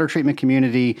industrial water treatment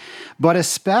community, but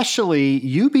especially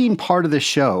you being part of the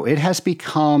show. It has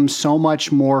become so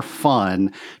much more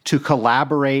fun to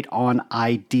collaborate on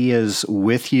ideas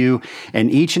with you. And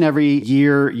each and every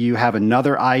year, you have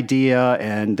another idea,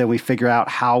 and then we figure out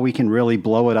how we can really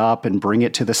blow it up and bring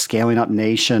it to the Scaling Up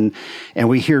Nation. And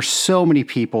we hear so many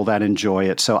people that enjoy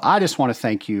it. So I just want to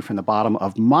thank you from the bottom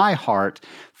of my heart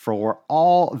for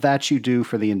all that you do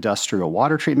for the industrial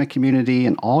water treatment community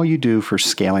and all you do for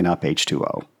scaling up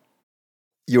H2O.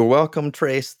 You're welcome,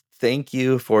 Trace. Thank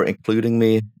you for including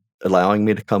me, allowing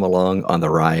me to come along on the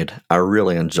ride. I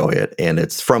really enjoy it, and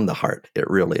it's from the heart. It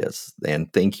really is.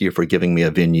 And thank you for giving me a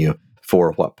venue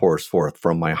for what pours forth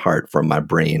from my heart, from my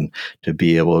brain, to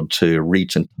be able to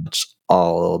reach and touch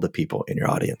all the people in your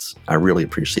audience. I really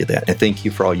appreciate that. And thank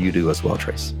you for all you do as well,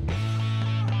 Trace.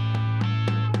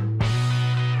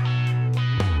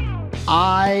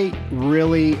 I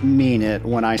really mean it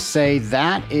when I say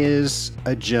that is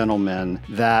a gentleman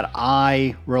that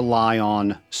I rely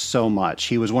on so much.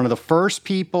 He was one of the first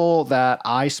people that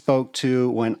I spoke to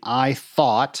when I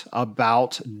thought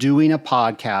about doing a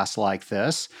podcast like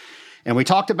this. And we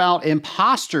talked about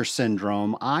imposter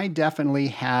syndrome. I definitely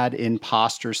had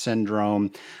imposter syndrome.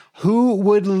 Who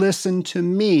would listen to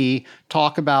me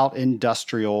talk about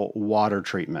industrial water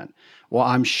treatment? Well,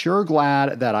 I'm sure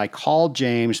glad that I called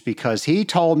James because he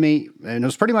told me, and it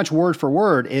was pretty much word for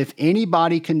word, if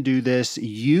anybody can do this,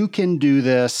 you can do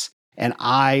this. And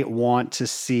I want to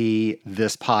see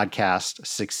this podcast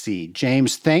succeed.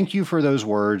 James, thank you for those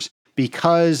words.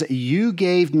 Because you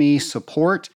gave me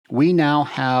support, we now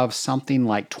have something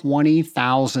like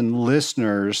 20,000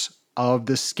 listeners of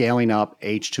the Scaling Up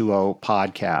H2O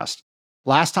podcast.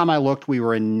 Last time I looked, we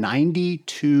were in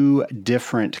 92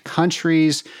 different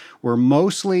countries. We're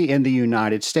mostly in the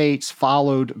United States,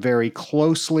 followed very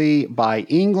closely by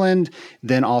England,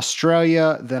 then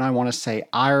Australia, then I want to say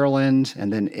Ireland,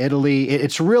 and then Italy.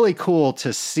 It's really cool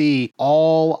to see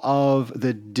all of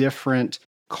the different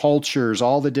cultures,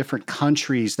 all the different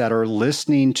countries that are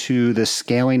listening to the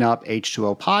Scaling Up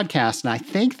H2O podcast. And I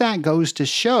think that goes to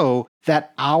show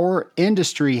that our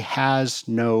industry has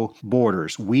no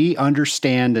borders. We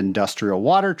understand industrial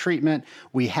water treatment.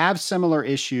 We have similar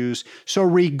issues. So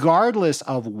regardless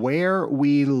of where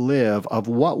we live, of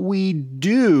what we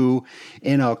do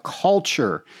in a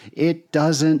culture, it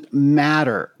doesn't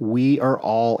matter. We are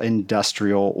all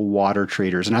industrial water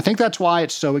treaters. And I think that's why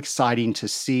it's so exciting to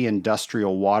see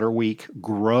Industrial Water Week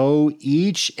grow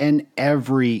each and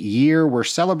every year. We're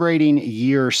celebrating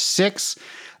year 6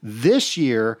 this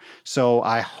year. So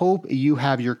I hope you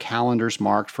have your calendars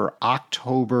marked for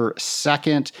October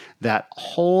 2nd. That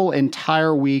whole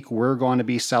entire week, we're going to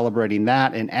be celebrating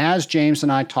that. And as James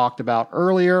and I talked about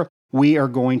earlier, we are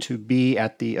going to be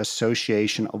at the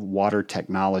Association of Water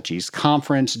Technologies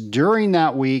conference during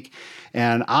that week.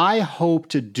 And I hope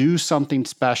to do something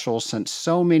special since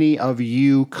so many of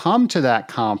you come to that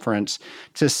conference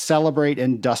to celebrate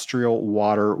Industrial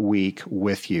Water Week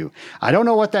with you. I don't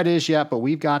know what that is yet, but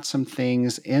we've got some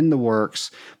things in the works.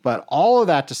 But all of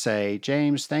that to say,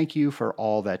 James, thank you for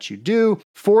all that you do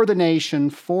for the nation,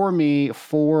 for me,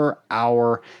 for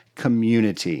our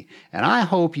community. And I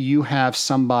hope you have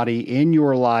somebody in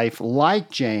your life like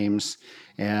James.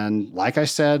 And like I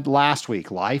said last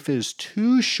week, life is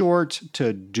too short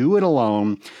to do it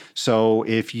alone. So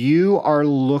if you are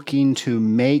looking to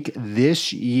make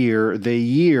this year the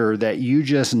year that you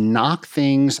just knock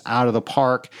things out of the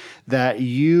park, that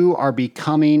you are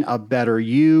becoming a better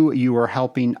you are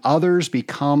helping others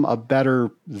become a better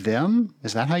them.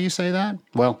 Is that how you say that?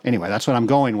 Well, anyway, that's what I'm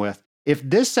going with. If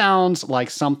this sounds like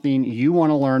something you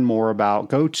want to learn more about,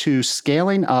 go to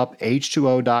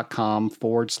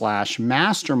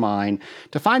scalinguph2o.com/mastermind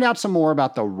to find out some more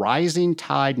about the Rising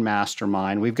Tide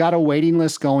Mastermind. We've got a waiting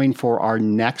list going for our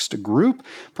next group.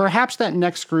 Perhaps that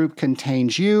next group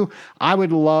contains you. I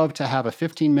would love to have a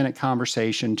 15-minute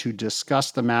conversation to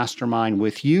discuss the mastermind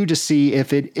with you to see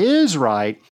if it is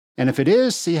right. And if it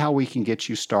is, see how we can get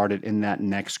you started in that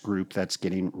next group that's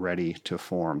getting ready to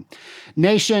form.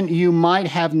 Nation, you might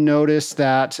have noticed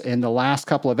that in the last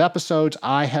couple of episodes,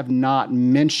 I have not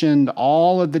mentioned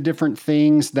all of the different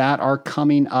things that are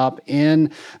coming up in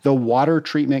the water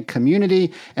treatment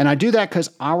community. And I do that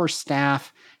because our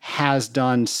staff has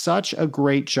done such a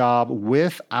great job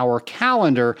with our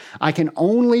calendar. I can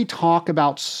only talk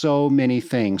about so many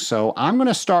things. So I'm going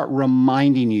to start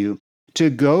reminding you to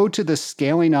go to the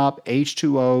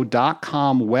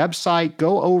scalinguph2o.com website,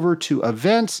 go over to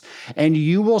events, and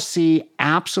you will see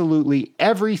absolutely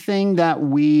everything that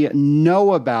we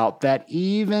know about that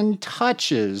even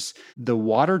touches the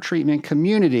water treatment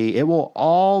community. It will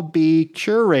all be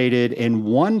curated in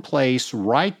one place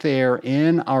right there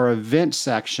in our event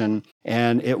section,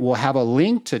 and it will have a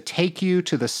link to take you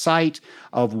to the site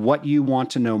of what you want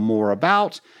to know more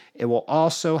about. It will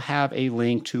also have a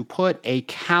link to put a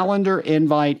calendar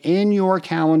invite in your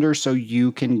calendar so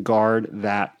you can guard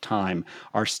that time.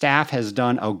 Our staff has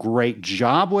done a great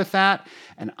job with that,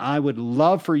 and I would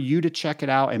love for you to check it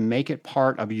out and make it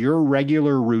part of your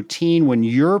regular routine when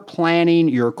you're planning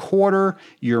your quarter,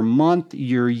 your month,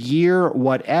 your year,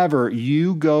 whatever.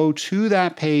 You go to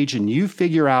that page and you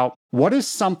figure out what is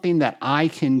something that I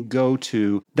can go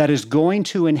to that is going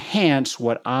to enhance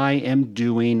what I am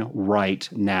doing right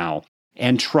now?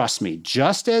 And trust me,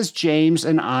 just as James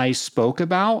and I spoke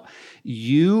about,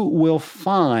 you will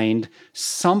find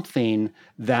something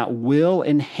that will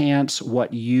enhance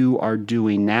what you are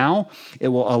doing now. It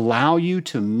will allow you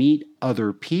to meet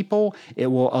other people. It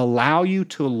will allow you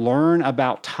to learn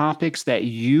about topics that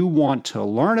you want to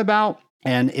learn about.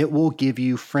 And it will give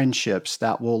you friendships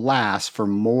that will last for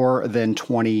more than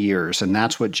 20 years. And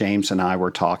that's what James and I were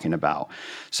talking about.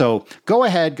 So go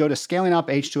ahead, go to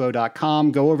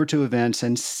scalinguph2o.com, go over to events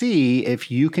and see if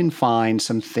you can find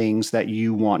some things that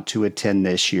you want to attend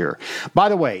this year. By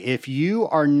the way, if you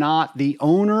are not the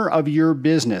owner of your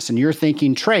business and you're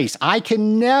thinking, Trace, I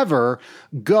can never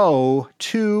go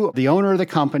to the owner of the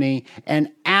company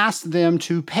and ask them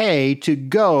to pay to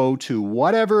go to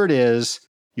whatever it is,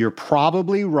 you're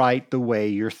probably right the way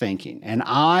you're thinking. And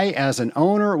I, as an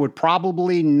owner, would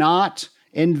probably not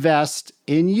invest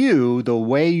in you the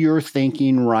way you're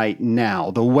thinking right now,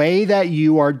 the way that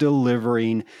you are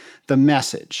delivering the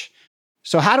message.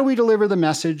 So how do we deliver the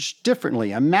message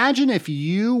differently? Imagine if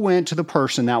you went to the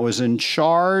person that was in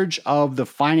charge of the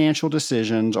financial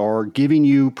decisions or giving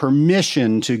you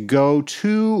permission to go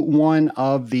to one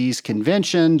of these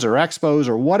conventions or expos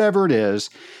or whatever it is,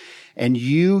 and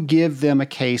you give them a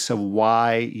case of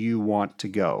why you want to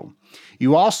go.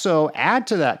 You also add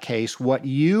to that case what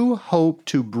you hope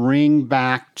to bring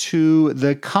back to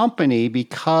the company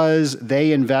because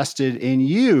they invested in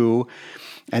you.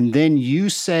 And then you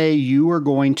say you are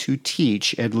going to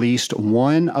teach at least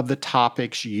one of the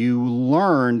topics you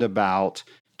learned about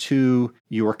to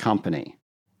your company.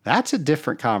 That's a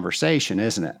different conversation,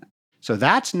 isn't it? So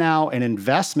that's now an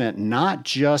investment not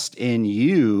just in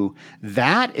you,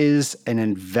 that is an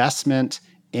investment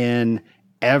in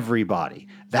everybody.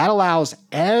 That allows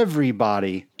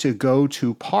everybody to go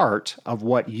to part of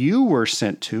what you were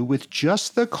sent to with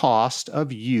just the cost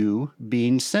of you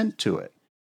being sent to it.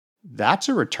 That's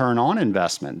a return on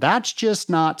investment. That's just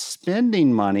not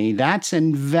spending money, that's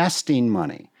investing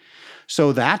money.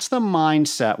 So that's the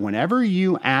mindset whenever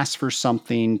you ask for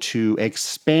something to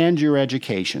expand your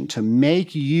education, to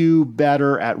make you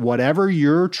better at whatever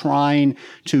you're trying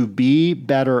to be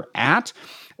better at.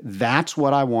 That's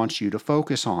what I want you to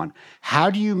focus on. How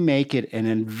do you make it an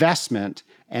investment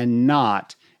and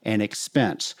not an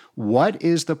expense? What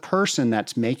is the person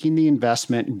that's making the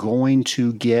investment going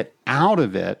to get out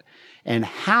of it? And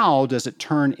how does it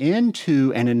turn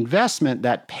into an investment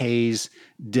that pays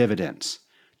dividends?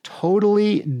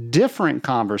 Totally different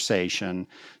conversation.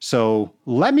 So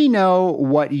let me know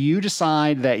what you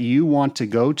decide that you want to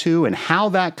go to and how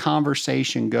that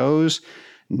conversation goes.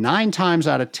 9 times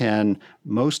out of 10,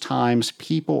 most times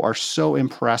people are so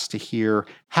impressed to hear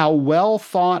how well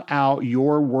thought out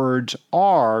your words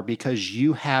are because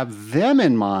you have them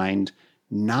in mind,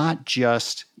 not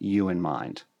just you in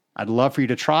mind. I'd love for you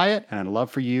to try it, and I'd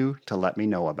love for you to let me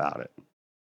know about it.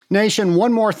 Nation,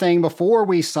 one more thing before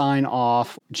we sign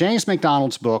off. James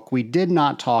McDonald's book, we did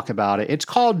not talk about it. It's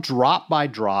called Drop by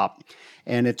Drop.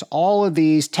 And it's all of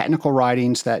these technical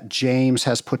writings that James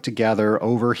has put together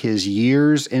over his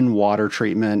years in water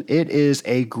treatment. It is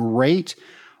a great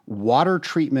water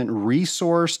treatment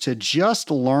resource to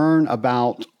just learn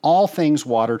about all things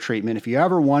water treatment. If you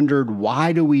ever wondered,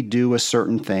 why do we do a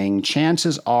certain thing?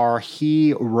 Chances are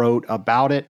he wrote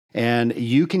about it. And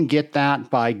you can get that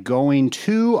by going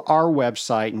to our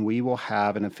website, and we will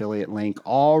have an affiliate link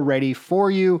all ready for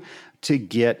you to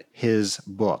get his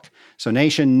book. So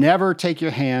Nation, never take your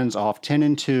hands off 10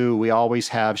 and 2. We always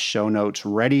have show notes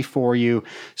ready for you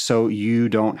so you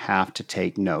don't have to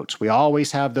take notes. We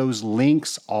always have those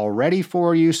links all ready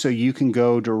for you so you can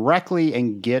go directly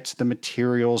and get the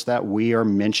materials that we are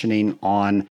mentioning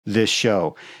on this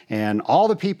show. And all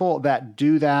the people that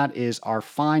do that is our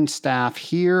fine staff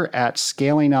here at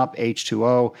Scaling Up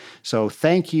H2O. So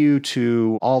thank you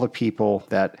to all the people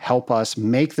that help us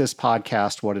make this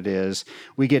podcast what it is.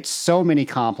 We get so many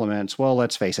compliments. Well,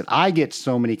 let's face it, I get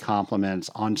so many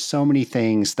compliments on so many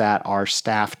things that our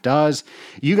staff does.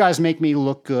 You guys make me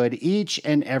look good each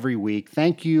and every week.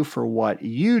 Thank you for what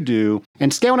you do.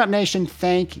 And Scaling Up Nation,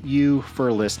 thank you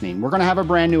for listening. We're going to have a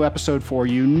brand new episode for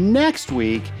you next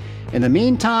week. In the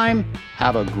meantime,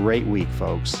 have a great week,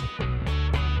 folks.